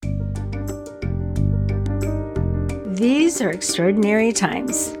These are extraordinary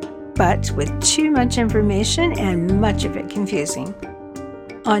times, but with too much information and much of it confusing.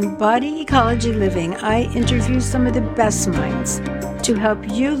 On Body Ecology Living, I interview some of the best minds to help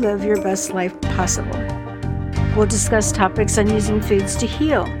you live your best life possible. We'll discuss topics on using foods to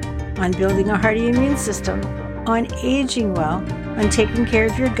heal, on building a hearty immune system, on aging well, on taking care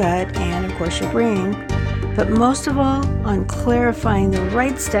of your gut and, of course, your brain, but most of all, on clarifying the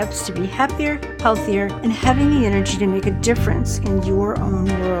right steps to be happier, healthier, and having the energy to make a difference in your own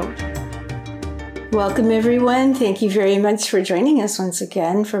world. Welcome, everyone. Thank you very much for joining us once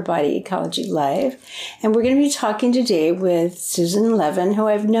again for Body Ecology Live. And we're going to be talking today with Susan Levin, who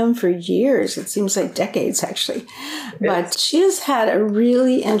I've known for years. It seems like decades, actually. But she has had a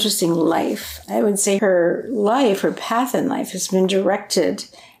really interesting life. I would say her path in life has been directed,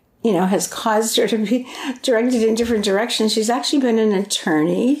 has caused her to be directed in different directions. She's actually been an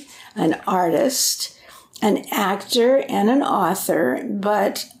attorney, an artist, an actor, and an author.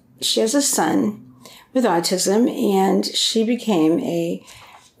 But she has a son with autism, and she became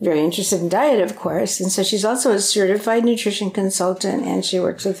very interested in diet, of course. And so she's also a certified nutrition consultant, and she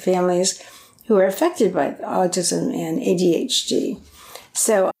works with families who are affected by autism and ADHD.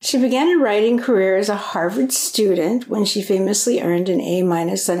 So she began her writing career as a Harvard student when she famously earned an A- on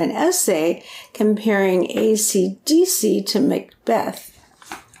an essay comparing AC/DC to Macbeth.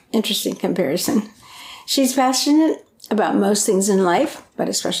 Interesting comparison. She's passionate about most things in life, but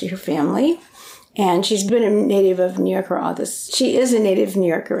especially her family. And she's been a native of New York She is a native New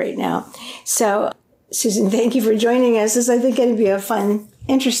Yorker right now. So, Susan, thank you for joining us. This is, I think, going to be a fun,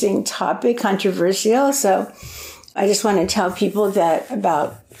 interesting topic, controversial. So I just want to tell people that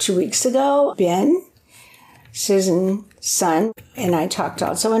about 2 weeks ago, Ben, Susan's son, and I talked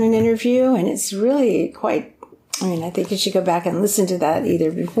also in an interview, and it's really I think you should go back and listen to that either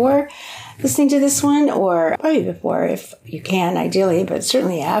before listening to this one or probably before if you can, ideally, but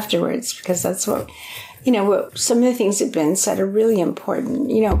certainly afterwards, because that's what some of the things that Ben said are really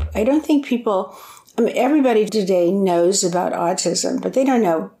important. I don't think everybody today knows about autism, but they don't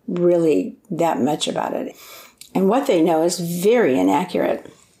know really that much about it. And what they know is very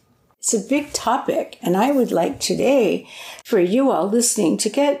inaccurate. It's a big topic, and I would like today for you all listening to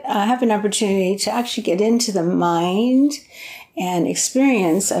have an opportunity to actually get into the mind and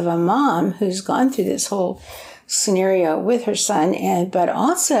experience of a mom who's gone through this whole scenario with her son. But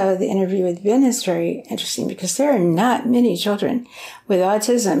also the interview with Ben is very interesting because there are not many children with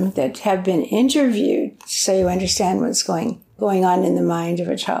autism that have been interviewed so you understand what's going on in the mind of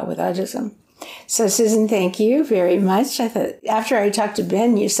a child with autism. So, Susan, thank you very much. I thought after I talked to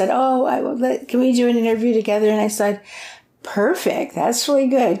Ben, you said, can we do an interview together? And I said, perfect. That's really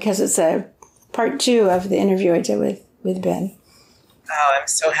good because it's a part 2 of the interview I did with Ben. Oh, I'm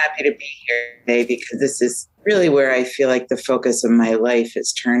so happy to be here today because this is really where I feel like the focus of my life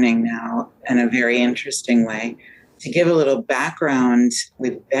is turning now in a very interesting way. To give a little background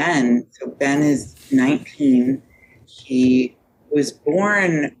with Ben, so Ben is 19. He was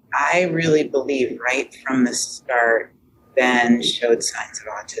born, I really believe, right from the start, Ben showed signs of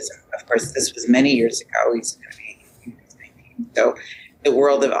autism. Of course, this was many years ago. He's going to be 19. So the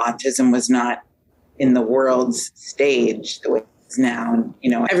world of autism was not in the world's stage the way it is now.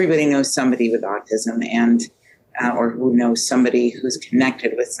 Everybody knows somebody with autism and or who knows somebody who's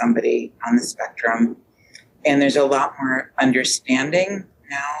connected with somebody on the spectrum. And there's a lot more understanding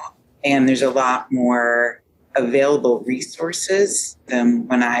now, and there's a lot more available resources than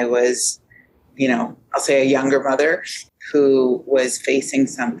when I was, I'll say a younger mother who was facing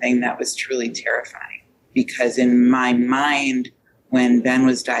something that was truly terrifying. Because in my mind, when Ben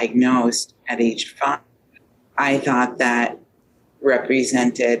was diagnosed at age 5, I thought that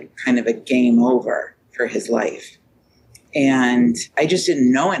represented kind of a game over for his life. And I just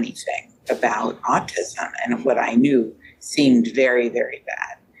didn't know anything about autism, and what I knew seemed very, very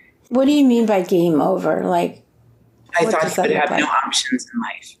bad. What do you mean by game over? I thought he would have no options in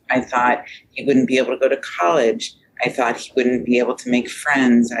life. I thought he wouldn't be able to go to college. I thought he wouldn't be able to make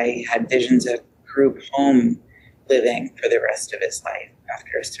friends. I had visions of group home living for the rest of his life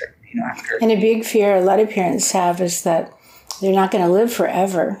after a certain. And a big fear a lot of parents have is that they're not going to live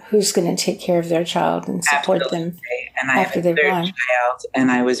forever. Who's going to take care of their child and support them after they're gone? Child,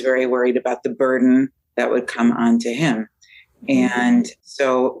 and I was very worried about the burden that would come onto him. And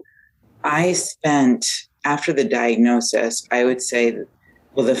so I spent, after the diagnosis, I would say,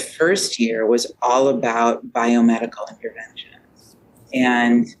 the first year was all about biomedical interventions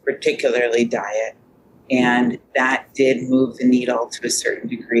and particularly diet. And that did move the needle to a certain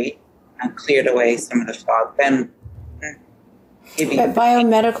degree, cleared away some of the fog. Ben But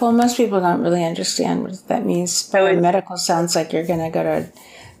biomedical, most people don't really understand what that means. Biomedical sounds like you're going to go to a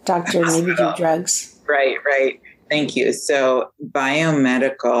doctor, maybe do drugs. Right. Thank you. So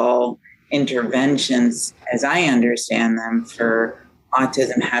biomedical interventions, as I understand them for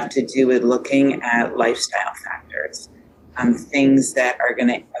autism, have to do with looking at lifestyle factors, things that are going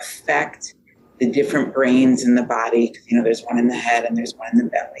to affect the different brains in the body. Because, there's one in the head and there's one in the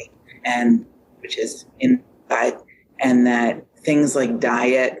belly, and which is inside, and that things like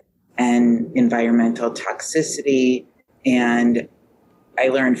diet and environmental toxicity, and I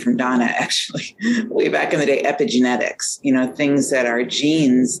learned from Donna, actually, way back in the day, epigenetics, things that are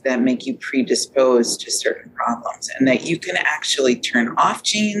genes that make you predisposed to certain problems, and that you can actually turn off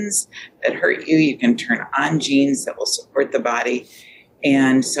genes that hurt you. You can turn on genes that will support the body.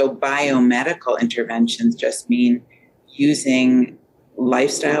 And so biomedical interventions just mean using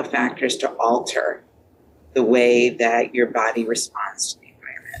lifestyle factors to alter the way that your body responds to the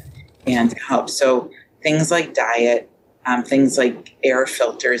environment and to help. So things like diet, things like air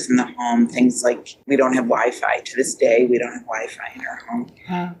filters in the home, things like we don't have Wi-Fi. To this day, we don't have Wi-Fi in our home.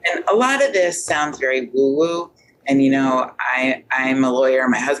 And a lot of this sounds very woo-woo. And, I'm a lawyer.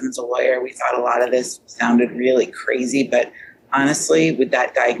 My husband's a lawyer. We thought a lot of this sounded really crazy. But honestly, with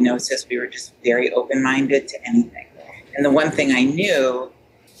that diagnosis, we were just very open-minded to anything. And the one thing I knew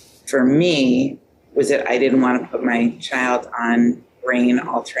for me was that I didn't want to put my child on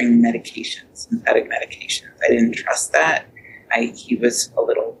brain-altering medications, synthetic medications. I didn't trust that. He was a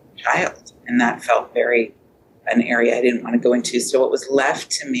little child, and that felt an area I didn't want to go into. So what was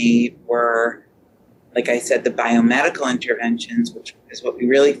left to me were, like I said, the biomedical interventions, which is what we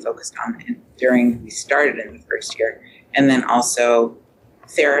really focused on we started in the first year, and then also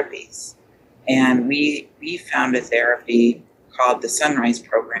therapies. And we found a therapy called the Sunrise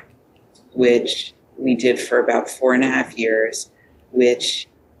Program, which we did for about 4.5 years, which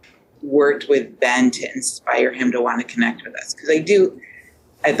worked with Ben to inspire him to want to connect with us. Because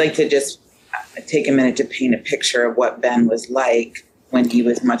I'd like to just take a minute to paint a picture of what Ben was like when he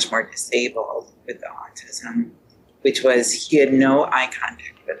was much more disabled with the autism, which was he had no eye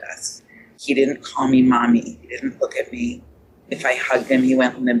contact with us. He didn't call me mommy. He didn't look at me. If I hugged him, he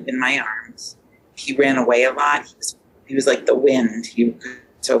went limp in my arms. He ran away a lot. He was like the wind. He was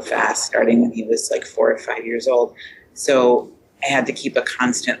so fast, starting when he was like 4 or 5 years old. So I had to keep a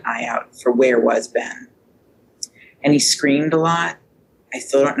constant eye out for where was Ben. And he screamed a lot. I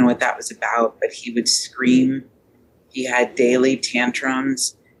still don't know what that was about, but he would scream. He had daily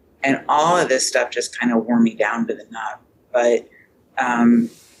tantrums, and all of this stuff just kind of wore me down to the nub. But, and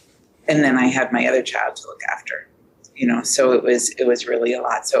then I had my other child to look after, so it was really a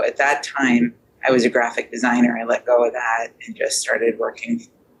lot. So at that time, I was a graphic designer. I let go of that and just started working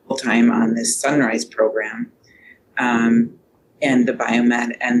full time on this Sunrise program. And the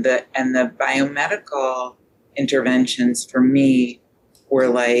biomed and the biomedical interventions for me were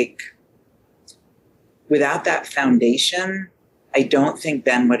like, without that foundation, I don't think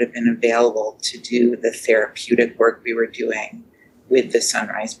Ben would have been available to do the therapeutic work we were doing with the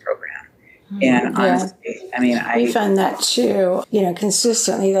Sunrise program. And honestly, we found that too,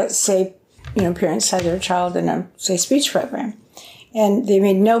 consistently. Let's say, parents had their child in a, speech program, and they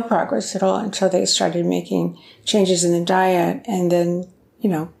made no progress at all until they started making changes in the diet. And then,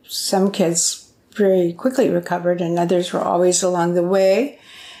 some kids very quickly recovered and others were always along the way.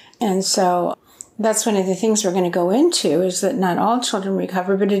 And so that's one of the things we're going to go into, is that not all children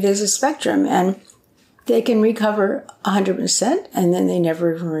recover, but it is a spectrum. And they can recover 100%, and then they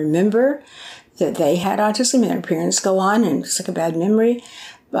never even remember that they had autism, and their parents go on, and it's like a bad memory.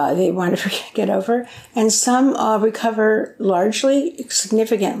 They want to get over. And some recover largely,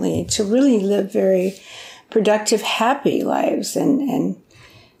 significantly, to really live very productive, happy lives. And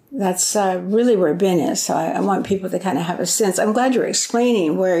that's really where Ben is. So I want people to kind of have a sense. I'm glad you're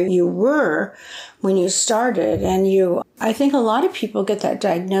explaining where you were when you started. And I think a lot of people get that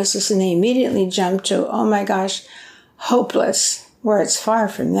diagnosis and they immediately jump to, oh my gosh, hopeless, where it's far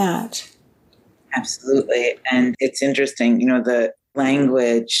from that. Absolutely. And it's interesting, the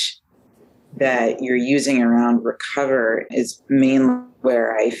language that you're using around recover is mainly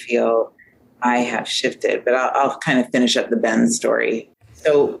where I feel I have shifted. But I'll kind of finish up the Ben story.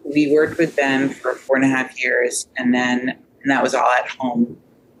 So we worked with Ben for 4.5 years, and that was all at home.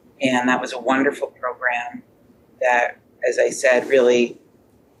 And that was a wonderful program that, as I said, really,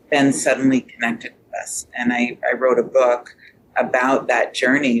 Ben suddenly connected with us. And I wrote a book about that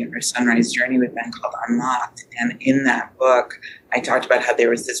journey, our Sunrise journey with Ben, called Unlocked. And in that book, I talked about how there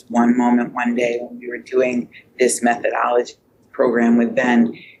was this one moment one day when we were doing this methodology program with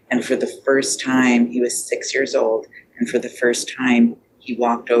Ben. And for the first time, he was 6 years old. And for the first time, he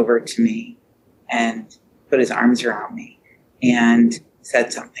walked over to me and put his arms around me and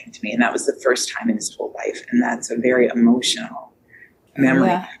said something to me. And that was the first time in his whole life. And that's a very emotional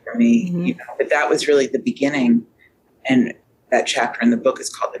memory for me, you know, but that was really the beginning. And that chapter in the book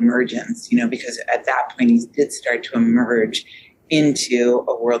is called Emergence, you know, because at that point he did start to emerge into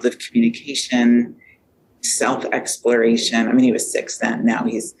a world of communication, self-exploration. I mean, he was 6 then. Now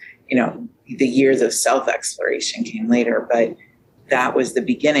he's, you know, the years of self-exploration came later, but that was the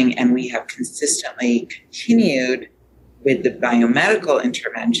beginning. And we have consistently continued with the biomedical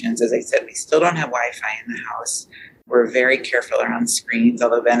interventions. As I said, we still don't have Wi-Fi in the house. We're very careful around screens,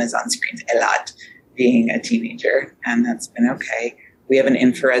 although Ben is on screens a lot being a teenager, and that's been okay. We have an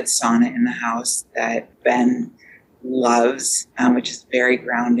infrared sauna in the house that Ben loves, which is very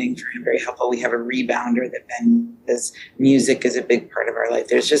grounding for him, very helpful. We have a rebounder that Ben does. Music is a big part of our life.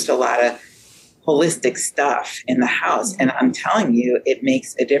 There's just a lot of holistic stuff in the house. And I'm telling you, it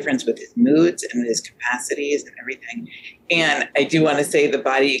makes a difference with his moods and with his capacities and everything. And I do want to say the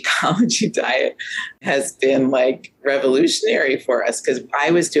body ecology diet has been like revolutionary for us, because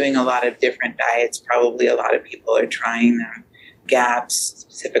I was doing a lot of different diets. Probably a lot of people are trying them. GAPS,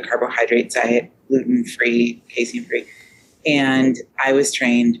 specific carbohydrate diet, gluten-free, casein-free. And I was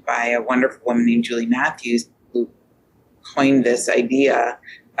trained by a wonderful woman named Julie Matthews, who coined this idea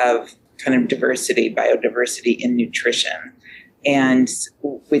of kind of diversity, biodiversity in nutrition, and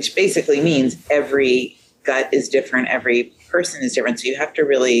which basically means every gut is different, every person is different. So you have to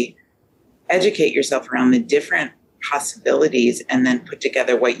really educate yourself around the different possibilities and then put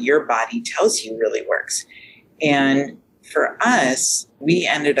together what your body tells you really works. And for us, we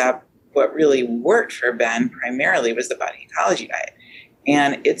ended up, what really worked for Ben primarily was the body ecology diet.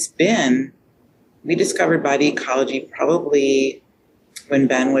 And we discovered body ecology probably when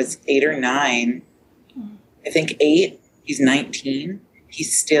Ben was 8 or 9, I think 8, he's 19. He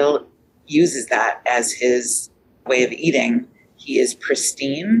still uses that as his way of eating. He is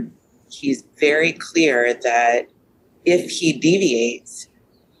pristine. He's very clear that if he deviates,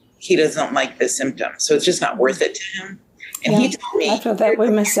 he doesn't like the symptoms. So it's just not worth it to him. And he told me, I feel that way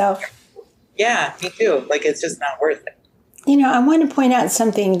myself. Yeah, me too. Like, it's just not worth it. You know, I want to point out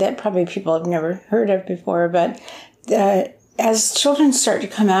something that probably people have never heard of before, but as children start to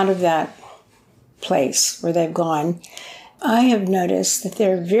come out of that place where they've gone, I have noticed that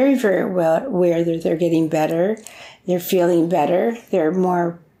they're very, very well aware that they're getting better, they're feeling better,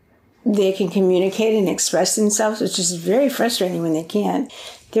 they can communicate and express themselves, which is very frustrating when they can't.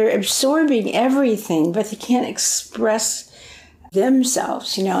 They're absorbing everything, but they can't express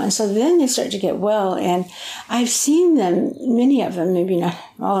themselves, you know, and so then they start to get well. And I've seen them, many of them, maybe not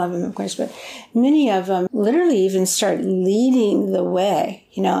all of them, of course, but many of them literally even start leading the way.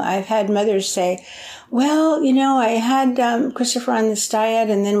 You know, I've had mothers say, well, you know, I had Christopher on this diet,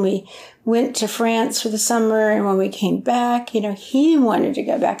 and then we went to France for the summer, and when we came back, you know, he wanted to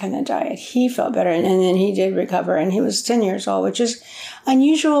go back on the diet. He felt better, and then he did recover, and he was 10 years old, which is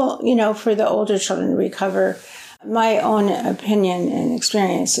unusual, you know, for the older children to recover. My own opinion and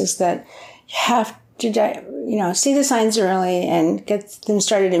experience is that you have to, you know, see the signs early and get them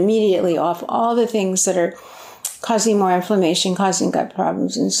started immediately off all the things that are causing more inflammation, causing gut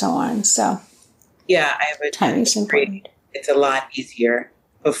problems, and so on. So, yeah, I would timing's important. It's a lot easier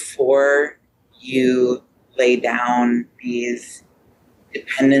before you lay down these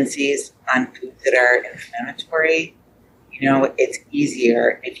dependencies on foods that are inflammatory. You know, it's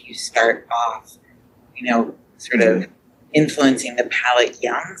easier if you start off, you know, sort of influencing the palate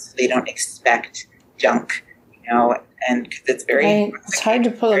young, so they don't expect junk, you know, and because it's very... It's hard to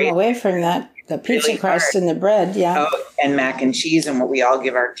pull them away from that, the pizza really crust and the bread, yeah. Oh, and mac and cheese and what we all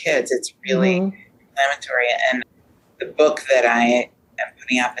give our kids. It's really inflammatory. And the book that I am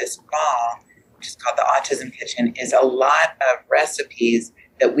putting out this fall, which is called The Autism Kitchen, is a lot of recipes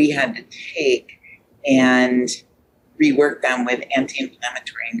that we had to take and rework them with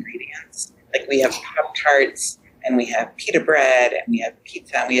anti-inflammatory ingredients. Like, we have Pop-Tarts, and we have pita bread, and we have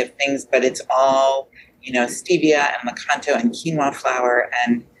pizza, and we have things, but it's all, you know, stevia and Lakanto and quinoa flour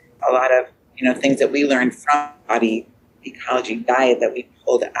and a lot of, you know, things that we learned from body ecology diet that we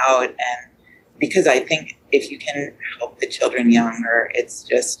pulled out. And because I think if you can help the children younger, it's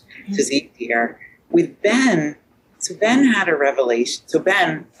just easier. With Ben, so Ben had a revelation. So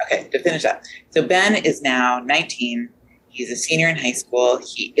Ben, okay, to finish up. So Ben is now 19. He's a senior in high school.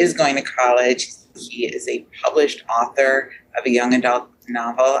 He is going to college. He is a published author of a young adult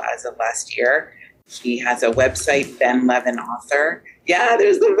novel as of last year. He has a website, Ben Levin Author. Yeah,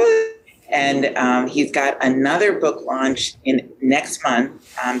 there's the book. And he's got another book launch in next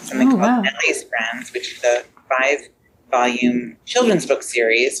month, something called Ellie's Friends, which is a volume children's book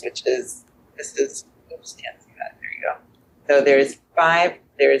series, oops, can't see that. There you go. So there's 5,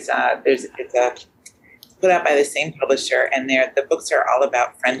 it's put out by the same publisher, and the books are all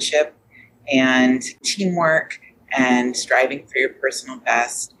about friendship and teamwork and striving for your personal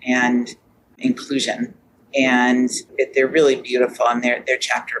best and inclusion. And they're really beautiful, and they're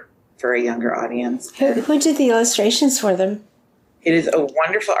chapter for a younger audience. Who did the illustrations for them? It is a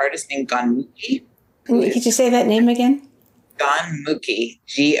wonderful artist named Gonmuki. Could you say that name again? Gonmuki,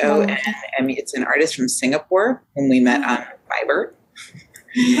 Gonm. It's an artist from Singapore whom we met on Fiverr.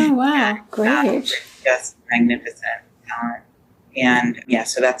 Oh, wow. Great. Just magnificent talent. And yeah,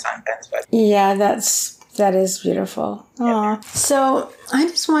 so that's on Ben's website. Yeah, that is beautiful. Yeah. So I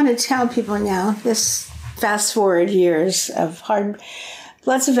just want to tell people now, this fast forward years of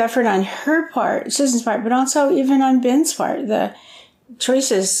lots of effort on her part, Susan's part, but also even on Ben's part, the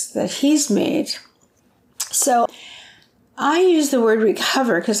choices that he's made. So I use the word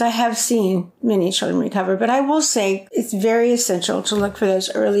recover because I have seen many children recover, but I will say it's very essential to look for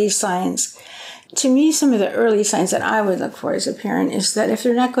those early signs. To me, some of the early signs that I would look for as a parent is that if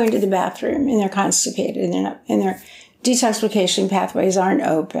they're not going to the bathroom and they're constipated and their detoxification pathways aren't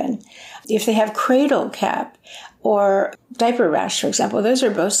open, if they have cradle cap or diaper rash, for example, those are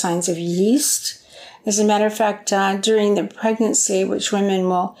both signs of yeast. As a matter of fact, during the pregnancy, which women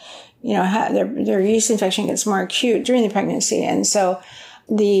will, have their yeast infection gets more acute during the pregnancy, and so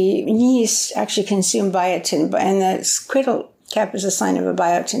the yeast actually consume biotin, and the cradle cap is a sign of a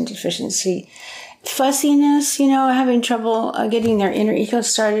biotin deficiency. Fussiness, having trouble getting their inner eco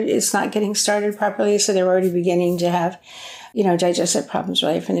started. It's not getting started properly, so they're already beginning to have, digestive problems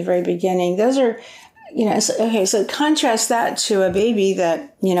right from the very beginning. Those are, so contrast that to a baby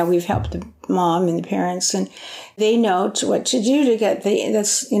that, we've helped the mom and the parents, and they know what to do to get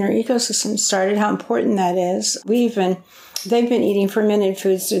this inner ecosystem started, how important that is. They've been eating fermented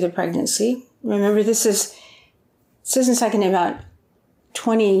foods through the pregnancy. Remember, this isn't talking about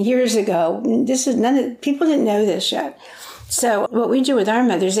 20 years ago. People didn't know this yet. So what we do with our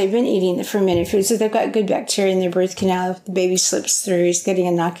mothers, they've been eating the fermented foods, so they've got good bacteria in their birth canal. If the baby slips through, he's getting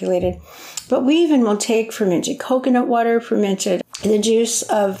inoculated. But we even will take fermented coconut water, the juice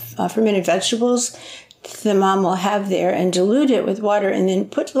of fermented vegetables the mom will have there, and dilute it with water, and then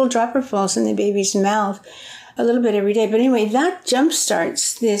put little dropperfuls in the baby's mouth a little bit every day. But anyway, that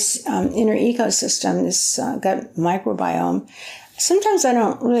jumpstarts this inner ecosystem, this gut microbiome. Sometimes I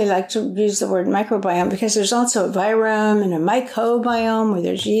don't really like to use the word microbiome because there's also a virome and a mycobiome where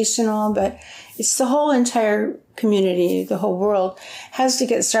there's yeast and all, but it's the whole entire community, the whole world has to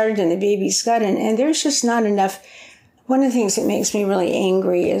get started in the baby's gut, and there's just not enough. One of the things that makes me really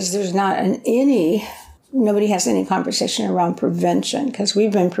angry is there's nobody has any conversation around prevention, because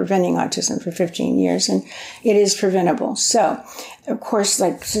we've been preventing autism for 15 years and it is preventable. So, of course,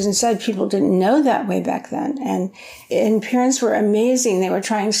 like Susan said, people didn't know that way back then. And parents were amazing. They were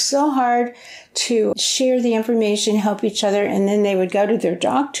trying so hard to share the information, help each other. And then they would go to their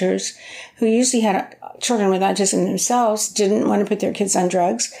doctors, who usually had children with autism themselves, didn't want to put their kids on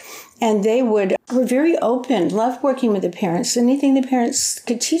drugs. And they were very open, loved working with the parents. Anything the parents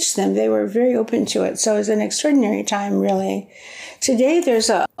could teach them, they were very open to it. So it was an extraordinary time, really. Today,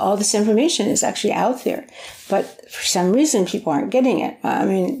 all this information is actually out there. But for some reason, people aren't getting it. I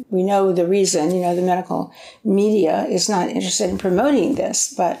mean, we know the reason, the medical media is not interested in promoting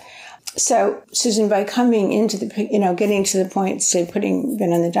this. But so, Susan, by coming into getting to the point, say, putting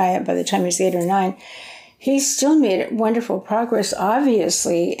Ben on the diet by the time he's 8 or 9, he still made wonderful progress,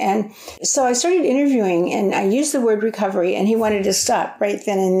 obviously. And so I started interviewing, and I used the word recovery, and he wanted to stop right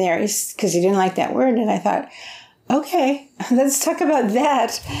then and there because he didn't like that word. And I thought, okay, let's talk about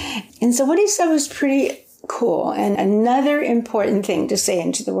that. And so what he said was pretty cool, and another important thing to say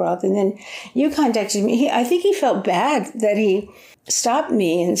into the world. And then you contacted me. I think he felt bad that he stopped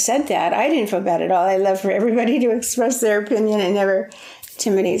me and said that. I didn't feel bad at all. I love for everybody to express their opinion. It never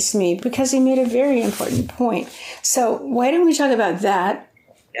intimidates me, because he made a very important point. So why don't we talk about that?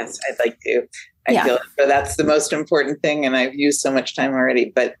 Yes, I'd like to. I feel that's the most important thing, and I've used so much time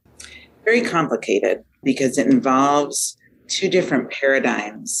already, but very complicated because it involves two different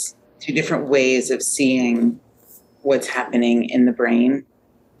paradigms, two different ways of seeing what's happening in the brain,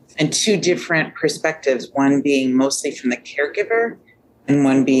 and two different perspectives, one being mostly from the caregiver and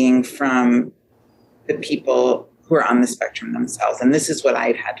one being from the people who are on the spectrum themselves. And this is what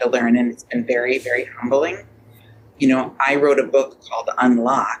I've had to learn, and it's been very, very humbling. I wrote a book called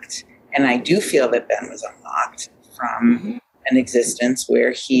Unlocked, and I do feel that Ben was unlocked from an existence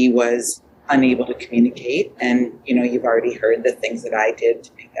where he was unable to communicate. And, you've already heard the things that I did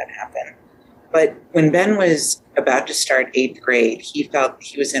to make that happen. But when Ben was about to start 8th grade, he felt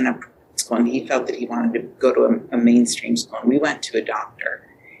he was in a school and he felt that he wanted to go to a mainstream school. And we went to a doctor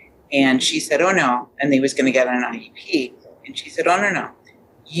and she said, oh no. And he was going to get an IEP. And she said, oh no.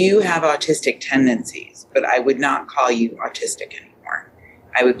 You have autistic tendencies, but I would not call you autistic anymore.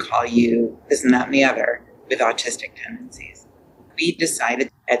 I would call you this and that and the other with autistic tendencies. We decided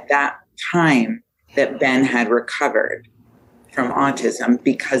at that time that Ben had recovered from autism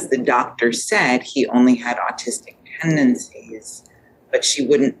because the doctor said he only had autistic tendencies, but she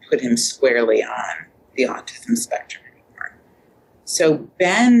wouldn't put him squarely on the autism spectrum anymore. So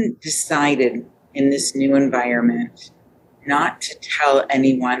Ben decided in this new environment not to tell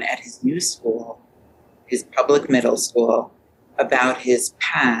anyone at his new school, his public middle school, about his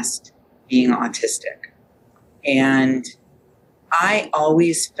past being autistic. And I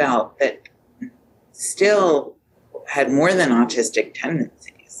always felt that still had more than autistic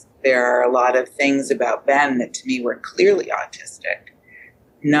tendencies. There are a lot of things about Ben that to me were clearly autistic,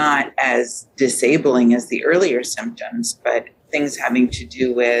 not as disabling as the earlier symptoms, but things having to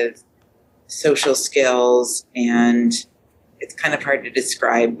do with social skills. And it's kind of hard to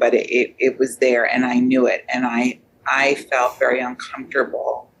describe, but it was there and I knew it. And I felt very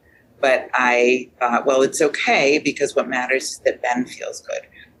uncomfortable, but I thought, well, it's okay because what matters is that Ben feels good.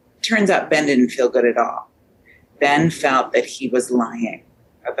 Turns out Ben didn't feel good at all. Ben felt that he was lying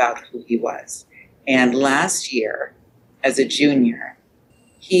about who he was. And last year, as a junior,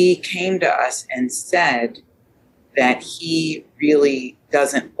 he came to us and said that he really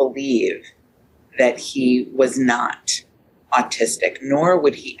doesn't believe that he was not autistic, nor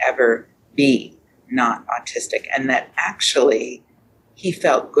would he ever be not autistic. And that actually he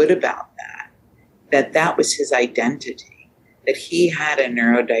felt good about that that was his identity, that he had a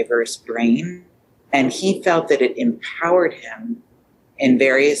neurodiverse brain. And he felt that it empowered him in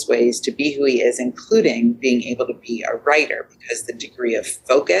various ways to be who he is, including being able to be a writer, because the degree of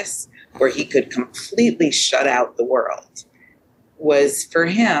focus where he could completely shut out the world was for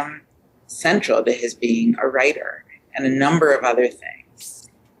him central to his being a writer and a number of other things.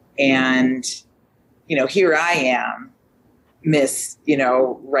 And, here I am, Miss,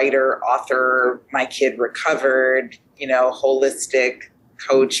 writer, author, my kid recovered, holistic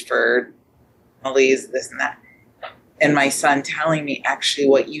coach for families, this and that. And my son telling me, actually,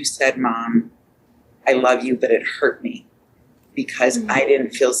 what you said, Mom, I love you, but it hurt me because I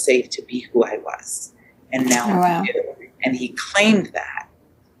didn't feel safe to be who I was. And now I do. And he claimed that.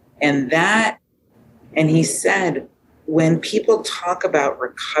 And he said, when people talk about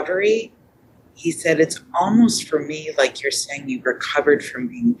recovery, he said, it's almost for me like you're saying you recovered from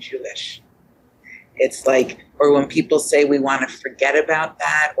being Jewish. It's like, or when people say we want to forget about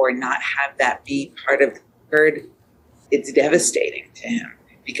that or not have that be part of the word, it's devastating to him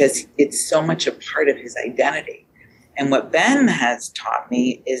because it's so much a part of his identity. And what Ben has taught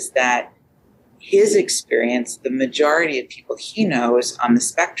me is that his experience, the majority of people he knows on the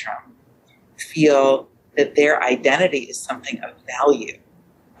spectrum feel that their identity is something of value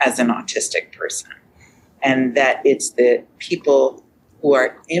as an autistic person. And that it's the people who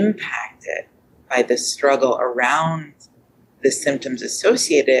are impacted by the struggle around the symptoms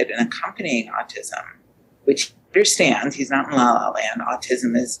associated and accompanying autism, which he understands, he's not in la la land,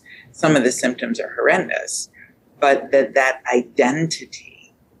 autism is, some of the symptoms are horrendous, but that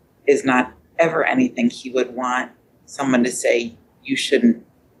identity is not ever anything he would want someone to say, you shouldn't,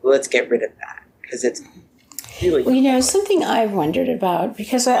 let's get rid of that, because it's really... Well, something I've wondered about,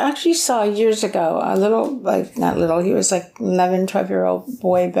 because I actually saw years ago a little, not little, he was like 11, 12-year-old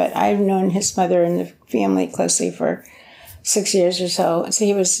boy, but I've known his mother and the family closely for 6 years or so. So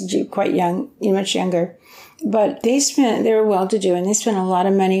he was quite young, much younger. But they were well-to-do, and they spent a lot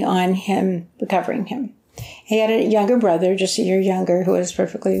of money on him, recovering him. He had a younger brother, just a year younger, who was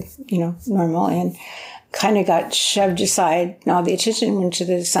perfectly, normal, and kind of got shoved aside, and all the attention went to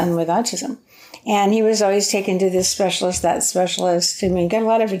the son with autism. And he was always taken to this specialist, that specialist. I mean, got a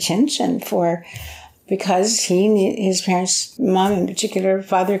lot of attention because his parents, mom in particular,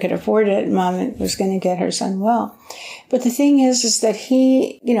 father could afford it. Mom was going to get her son well. But the thing is that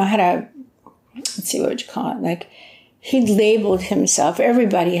he, had let's see, what would you call it? Like, he'd labeled himself,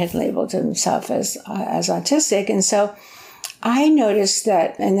 everybody had labeled himself as autistic. And so I noticed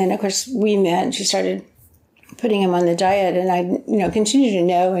that, and then of course we met and she started putting him on the diet, and I, continue to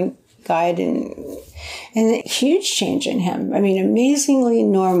know and guide, and a huge change in him. I mean, amazingly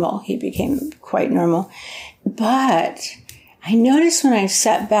normal. He became quite normal. But I noticed when I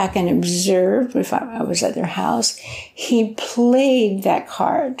sat back and observed, if I was at their house, he played that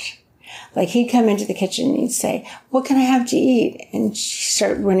card. Like he'd come into the kitchen and he'd say, what can I have to eat? And she'd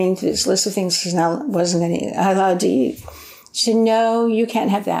start running through this list of things she's not wasn't allowed to eat. She said, no, you can't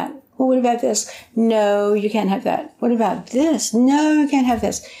have that. Well, what about this? No, you can't have that. What about this? No, you can't have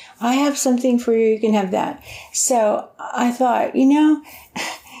this. I have something for you. You can have that. So I thought,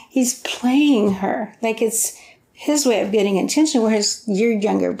 he's playing her. Like it's his way of getting attention, whereas your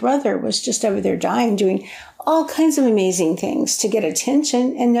younger brother was just over there dying, doing all kinds of amazing things to get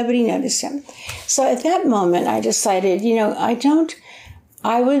attention, and nobody noticed him. So at that moment, I decided,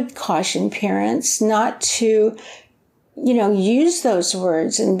 I would caution parents not to, use those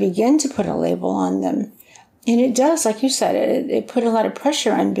words and begin to put a label on them. And it does, like you said, it put a lot of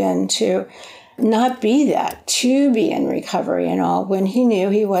pressure on Ben to not be that, to be in recovery and all, when he knew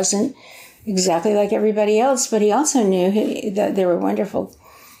he wasn't exactly like everybody else, but he also knew that they were wonderful.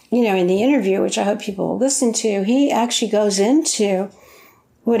 In the interview, which I hope people will listen to, he actually goes into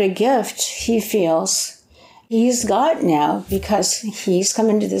what a gift he feels he's got now because he's come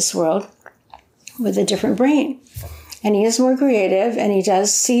into this world with a different brain. And he is more creative, and he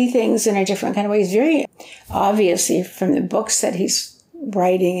does see things in a different kind of way. He's very, obviously, from the books that he's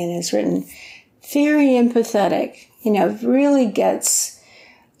writing and has written, very empathetic, really gets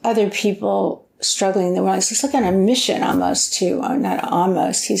other people struggling in the world. He's like on a mission almost too, not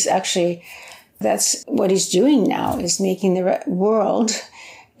almost. He's actually, that's what he's doing now, is making the world,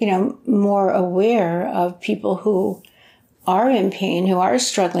 more aware of people who are in pain, who are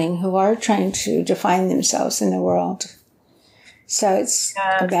struggling, who are trying to define themselves in the world. So it's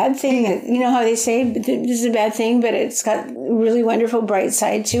a bad thing. How they say this is a bad thing, but it's got a really wonderful bright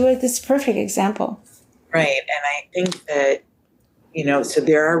side to it. It's a perfect example. Right. And I think that, so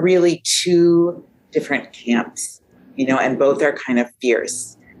there are really two different camps, and both are kind of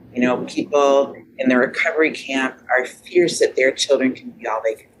fierce. People in the recovery camp are fierce that their children can be all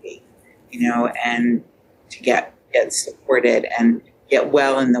they can be, and to get supported and get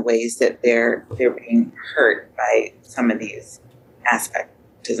well in the ways that they're being hurt by some of these aspects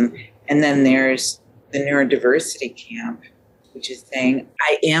of autism. And then there's the neurodiversity camp, which is saying,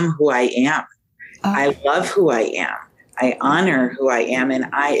 I am who I am. I love who I am. I honor who I am, and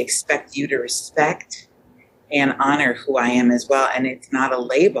I expect you to respect and honor who I am as well. And it's not a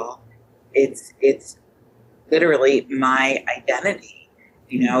label. It's literally my identity.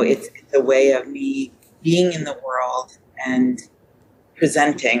 It's a way of me being in the world and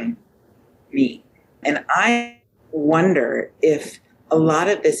presenting me. And I wonder if a lot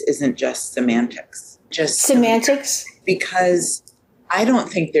of this isn't just semantics. Just semantics? Because I don't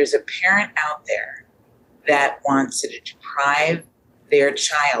think there's a parent out there that wants to deprive their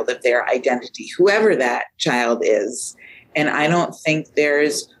child of their identity, whoever that child is. And I don't think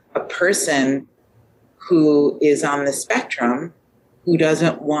there's a person who is on the spectrum who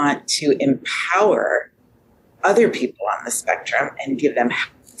doesn't want to empower other people on the spectrum and give them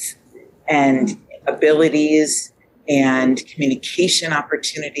habits and abilities and communication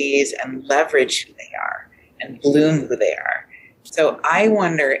opportunities and leverage who they are and bloom who they are. So I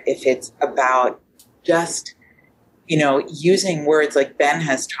wonder if it's about just, using words like Ben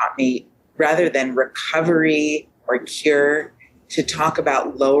has taught me, rather than recovery or cure, to talk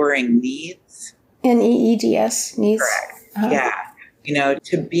about lowering needs. NEEDS, needs. Correct. Yeah.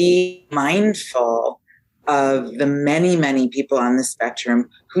 To be mindful of the many, many people on the spectrum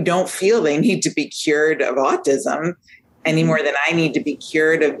who don't feel they need to be cured of autism any more than I need to be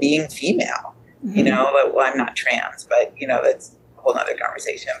cured of being female. Mm-hmm. Well, I'm not trans, but, that's a whole nother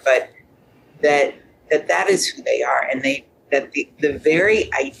conversation. But that is who they are. And the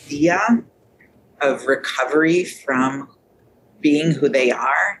very idea of recovery from being who they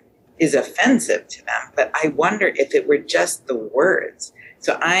are is offensive to them. But I wonder if it were just the words.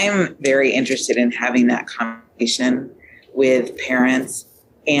 So I'm very interested in having that conversation with parents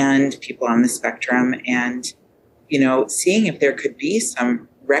and people on the spectrum and, seeing if there could be some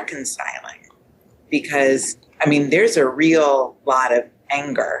reconciling. Because, there's a real lot of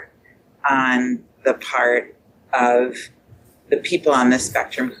anger on the part of the people on the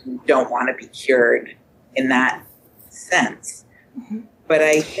spectrum who don't want to be cured in that sense. Mm-hmm. But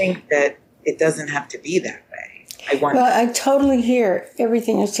I think that it doesn't have to be that way. I totally hear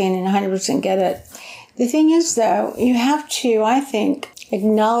everything you're saying and 100% get it. The thing is, though, you have to, I think,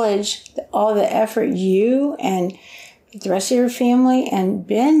 acknowledge all the effort you and the rest of your family and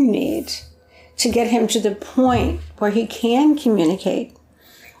Ben made to get him to the point where he can communicate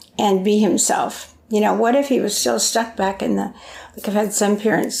and be himself. What if he was still stuck back in like I've had some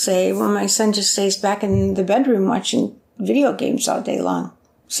parents say, well, my son just stays back in the bedroom watching video games all day long,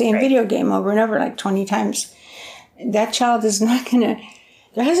 same video game over and over like 20 times. That child is not going to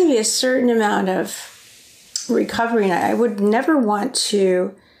there has to be a certain amount of recovery. And I would never want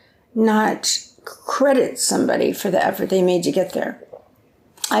to not credit somebody for the effort they made to get there.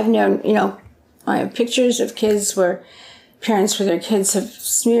 I've known, I have pictures of kids where parents for their kids have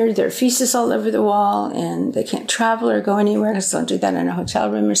smeared their feces all over the wall and they can't travel or go anywhere because they'll do that in a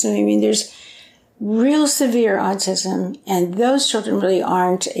hotel room or something. I mean, there's real severe autism, and those children really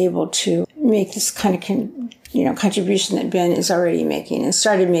aren't able to make this kind of contribution that Ben is already making and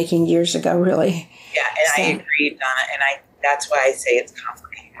started making years ago, really. Yeah, and I agree, Donna, and that's why I say it's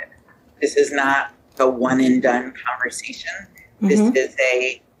complicated. This is not a one and done conversation. This is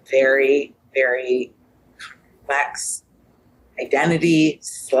a very, very complex identity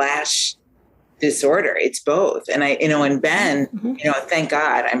 / disorder. It's both. And and Ben, thank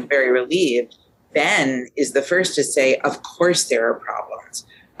God, I'm very relieved. Ben is the first to say, of course there are problems.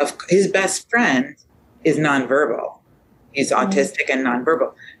 His best friend is nonverbal. He's autistic and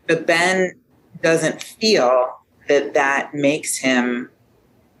nonverbal. But Ben doesn't feel that makes him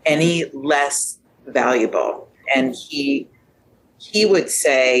any less valuable. And he would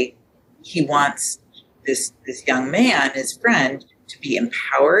say he wants this young man, his friend, to be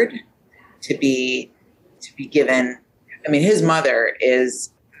empowered, to be given. I mean, his mother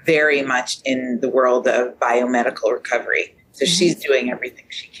is very much in the world of biomedical recovery. So she's doing everything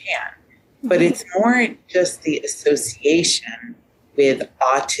she can. But it's more just the association with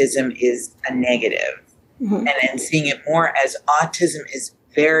autism is a negative. And seeing it more as autism is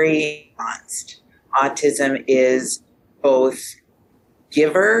very nuanced. Autism is both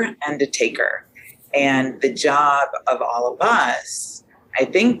giver and a taker. And the job of all of us, I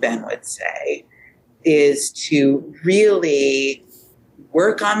think Ben would say, is to really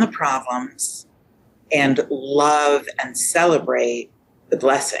work on the problems and love and celebrate the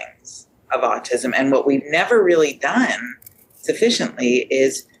blessings of autism. And what we've never really done sufficiently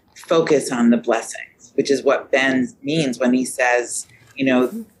is focus on the blessings, which is what Ben means when he says,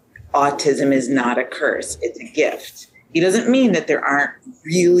 autism is not a curse, it's a gift. He doesn't mean that there aren't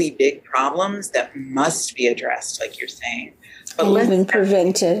really big problems that must be addressed, like you're saying. But and even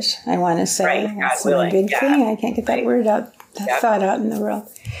prevented, I want to say. Right, that's a big thing. I can't get that word out, thought out in the world.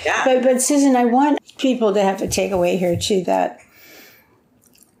 Yeah. But Susan, I want people to have a takeaway here too, that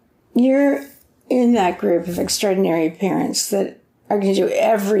you're in that group of extraordinary parents that are going to do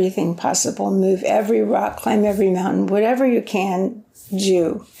everything possible, move every rock, climb every mountain, whatever you can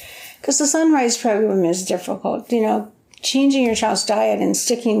do. Because the sunrise program is difficult. Changing your child's diet and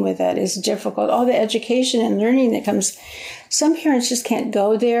sticking with it is difficult. All the education and learning that comes, some parents just can't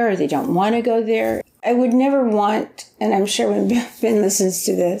go there or they don't want to go there. I would never want, and I'm sure when Ben listens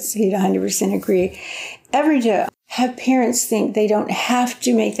to this, he'd 100% agree, ever to have parents think they don't have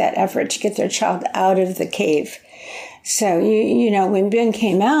to make that effort to get their child out of the cave. So, when Ben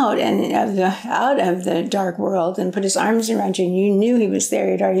came out out of the dark world and put his arms around you, and you knew he was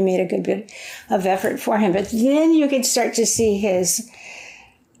there, he'd already made a good bit of effort for him. But then you could start to see his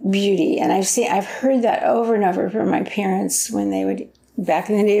beauty. And I've heard that over and over from my parents when they would, back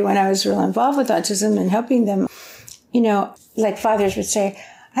in the day when I was real involved with autism and helping them, like fathers would say,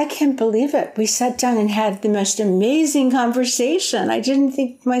 I can't believe it. We sat down and had the most amazing conversation. I didn't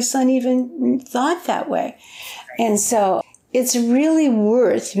think my son even thought that way. And so it's really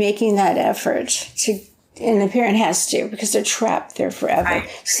worth making that effort and the parent has to, because they're trapped there forever.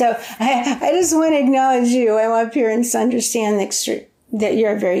 So I just want to acknowledge you. I want parents to understand that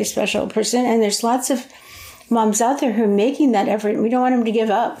you're a very special person. And there's lots of moms out there who are making that effort, and we don't want them to give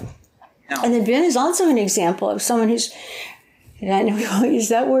up. No. And then Ben is also an example of someone who's, and I know we won't use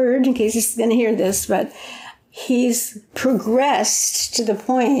that word in case he's going to hear this, but he's progressed to the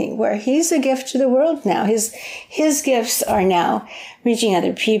point where he's a gift to the world now. His gifts are now reaching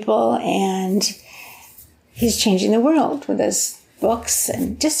other people, and he's changing the world with his books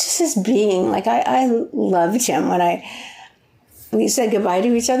and just his being. Like I loved him when we said goodbye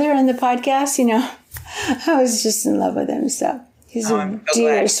to each other on the podcast. I was just in love with him. So he's a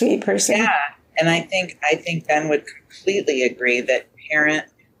dear, sweet person. Yeah, and I think Ben would completely agree that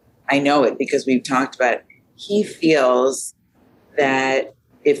I know it because we've talked about it. He feels that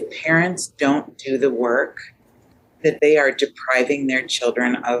if parents don't do the work, that they are depriving their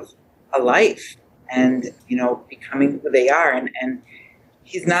children of a life and, becoming who they are. And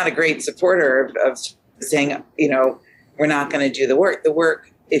he's not a great supporter of saying, we're not going to do the work. The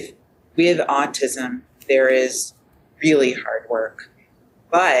work, if with autism, there is really hard work.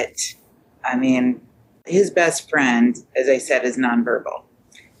 But, his best friend, as I said, is nonverbal.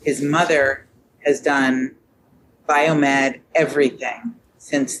 His mother has done biomed everything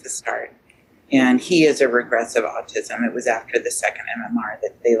since the start. And he is a regressive autism. It was after the second MMR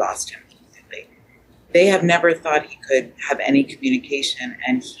that they lost him completely. They have never thought he could have any communication,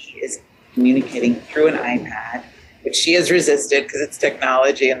 and he is communicating through an iPad, which she has resisted because it's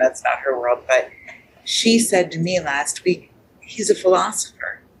technology and that's not her world. But she said to me last week, he's a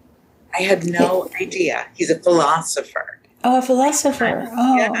philosopher. I had no idea. He's a philosopher. Oh, a philosopher.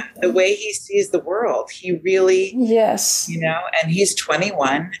 Oh. Yeah, the way he sees the world, he really, yes, and he's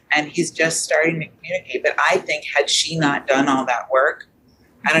 21 and he's just starting to communicate. But I think had she not done all that work,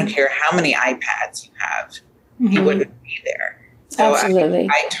 I don't care how many iPads you have, he wouldn't be there. So absolutely.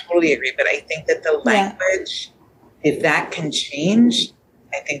 I totally agree. But I think that the language, if that can change,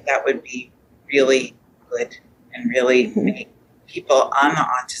 I think that would be really good and really make people on the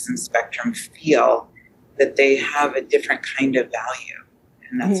autism spectrum feel that they have a different kind of value.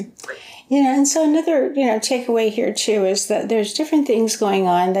 And that's important. And so another, takeaway here too is that there's different things going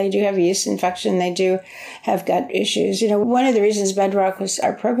on. They do have yeast infection. They do have gut issues. One of the reasons Bedrock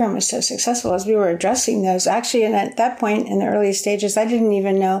our program was so successful is we were addressing those. Actually, and at that point in the early stages, I didn't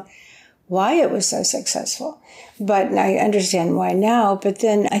even know why it was so successful. But I understand why now. But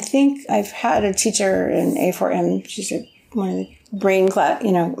then I think I've had a teacher in A4M, she's one of the brain class,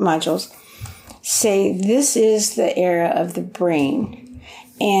 modules, say this is the era of the brain.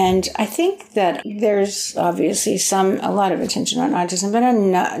 And I think that there's obviously a lot of attention on autism, but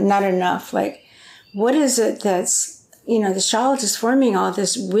not enough. Like, what is it that's, the child is forming all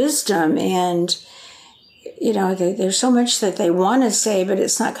this wisdom and, there's so much that they want to say, but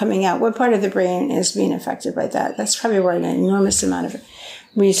it's not coming out. What part of the brain is being affected by that? That's probably where an enormous amount of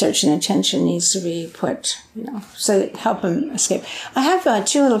research and attention needs to be put, so that help them escape. I have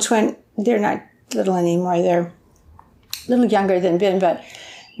two little twin. They're not little anymore. They're a little younger than Ben, but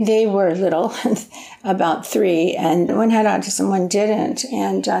they were little, about 3, and one had autism, one didn't.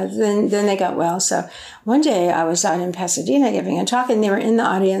 And then they got well. So one day I was out in Pasadena giving a talk, and they were in the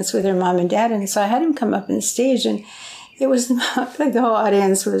audience with their mom and dad. And so I had them come up on the stage, and it was like the whole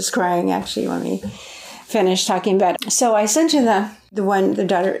audience was crying, actually, when we finished talking. But so I said to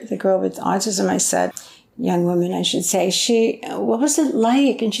the girl with autism, I said, young woman, I should say, what was it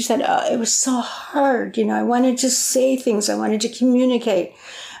like? And she said, it was so hard. I wanted to say things. I wanted to communicate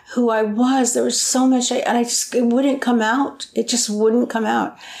who I was. There was so much, it wouldn't come out. It just wouldn't come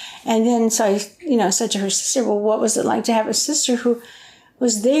out. And then, so I, said to her sister, well, what was it like to have a sister who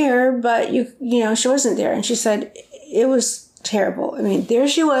was there, but she wasn't there? And she said, it was terrible. I mean, there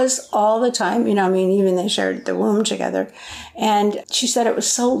she was all the time, even they shared the womb together. And she said it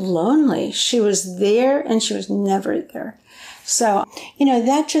was so lonely. She was there and she was never there. So,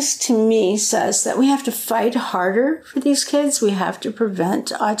 that just to me says that we have to fight harder for these kids. We have to prevent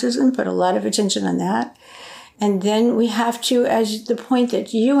autism, put a lot of attention on that. And then we have to, as the point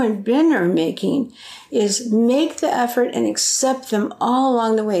that you and Ben are making, is make the effort and accept them all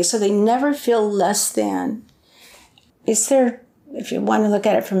along the way so they never feel less than. If you want to look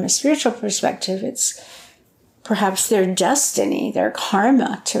at it from a spiritual perspective, it's perhaps their destiny, their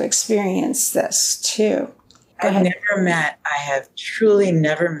karma to experience this too. I have truly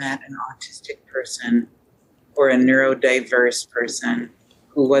never met an autistic person or a neurodiverse person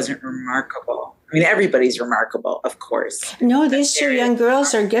who wasn't remarkable. I mean, everybody's remarkable, of course. No, these two young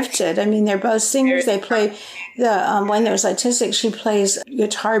girls are gifted. I mean, they're both singers. They play, the one that was autistic, she plays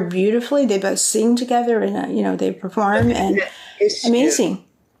guitar beautifully. They both sing together and, they perform, and amazing.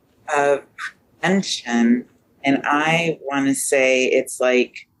 Of prevention, and I want to say it's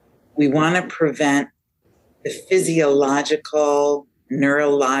like we want to prevent the physiological,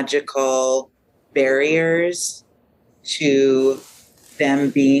 neurological barriers to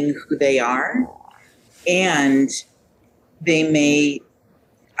them being who they are. And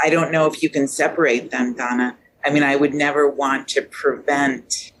I don't know if you can separate them, Donna. I mean, I would never want to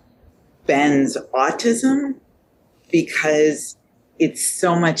prevent Ben's autism because it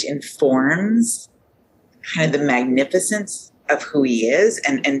so much informs kind of the magnificence of who he is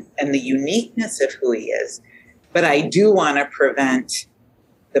and the uniqueness of who he is. But I do want to prevent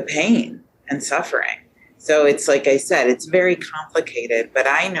the pain and suffering. So it's like I said, it's very complicated, but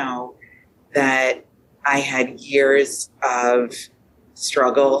I know that I had years of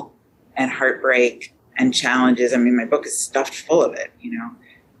struggle and heartbreak and challenges. I mean, my book is stuffed full of it,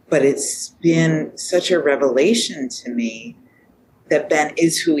 but it's been such a revelation to me that Ben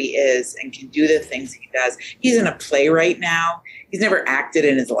is who he is and can do the things he does. He's in a play right now. He's never acted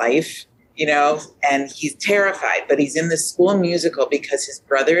in his life, and he's terrified, but he's in the school musical because his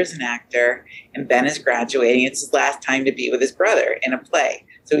brother is an actor and Ben is graduating. It's his last time to be with his brother in a play.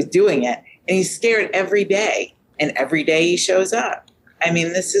 So he's doing it and he's scared every day, and every day he shows up. I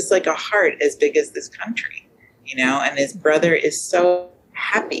mean, this is like a heart as big as this country, and his brother is so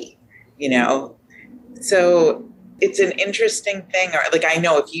happy, So it's an interesting thing. Or like, I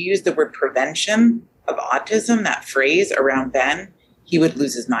know if you use the word prevention of autism, that phrase around Ben, he would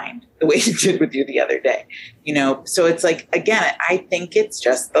lose his mind the way he did with you the other day, So it's like, again, I think it's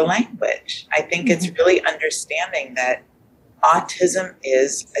just the language. I think it's really understanding that autism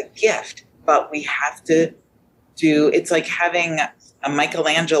is a gift, but we have to it's like having a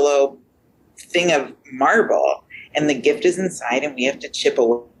Michelangelo thing of marble, and the gift is inside, and we have to chip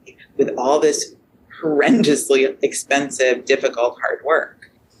away with all this horrendously expensive, difficult, hard work.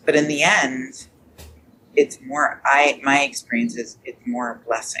 But in the end, it's more, my experience is it's more a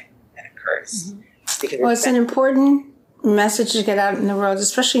blessing than a curse. Well, it's an important message to get out in the world,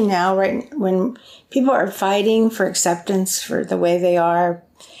 especially now, right, when people are fighting for acceptance for the way they are.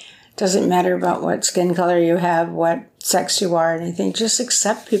 Doesn't matter about what skin color you have, what sex you are, anything. Just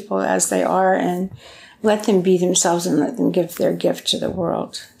accept people as they are and let them be themselves and let them give their gift to the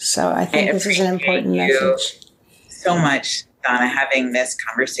world. So I think this is an important message. So much, Donna, having this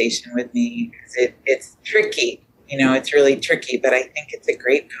conversation with me, because it's tricky. It's really tricky, but I think it's a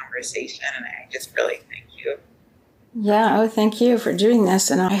great conversation, and I just really thank you. Yeah, thank you for doing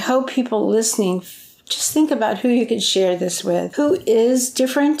this. And I hope people listening just think about who you could share this with, who is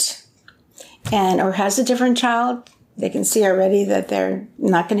different or has a different child. They can see already that they're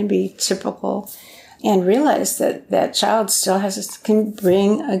not going to be typical, and realize that that child still can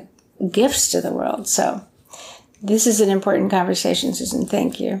bring gifts to the world. So this is an important conversation, Susan.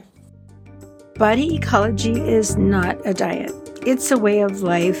 Thank you. Body ecology is not a diet. It's a way of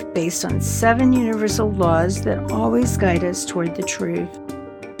life based on 7 universal laws that always guide us toward the truth.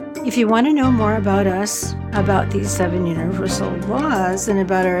 If you want to know more about us, about these 7 universal laws, and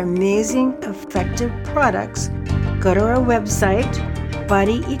about our amazing, effective products, go to our website,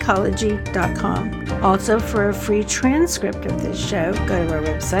 bodyecology.com. Also, for a free transcript of this show, go to our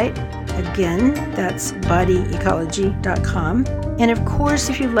website. Again, that's bodyecology.com. And of course,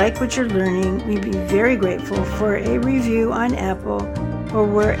 if you like what you're learning, we'd be very grateful for a review on Apple or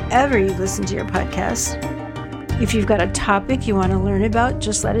wherever you listen to your podcasts. If you've got a topic you want to learn about,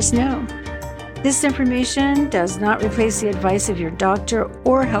 just let us know. This information does not replace the advice of your doctor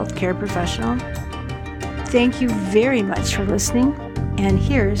or healthcare professional. Thank you very much for listening, and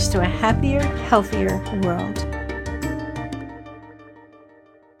here's to a happier, healthier world.